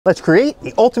Let's create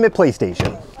the ultimate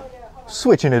PlayStation.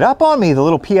 Switching it up on me, the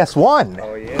little PS1.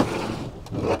 Oh yeah.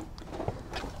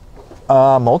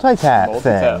 Multi-tap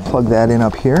thing. Plug that in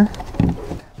up here.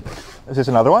 Is this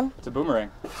another one? It's a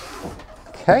boomerang.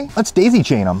 Okay, let's daisy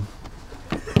chain them.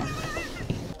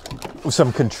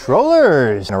 Some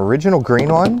controllers. An original green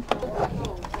one.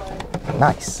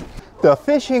 Nice. The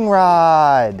fishing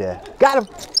rod. Got him.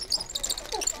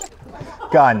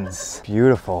 Guns.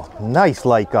 Beautiful. Nice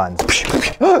light guns.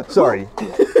 Sorry.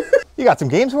 You got some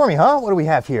games for me, huh? What do we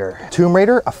have here? Tomb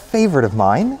Raider, a favorite of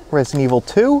mine. Resident Evil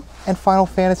 2 and Final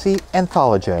Fantasy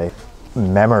Anthology.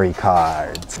 Memory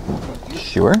cards.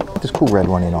 Sure. This cool red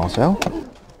one in also.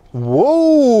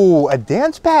 Whoa, a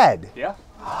dance pad. Yeah.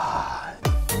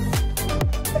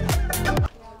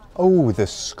 Oh, the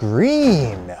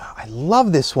screen. I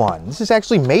love this one. This is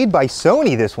actually made by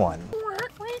Sony, this one.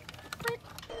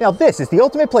 Now this is the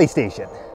ultimate PlayStation.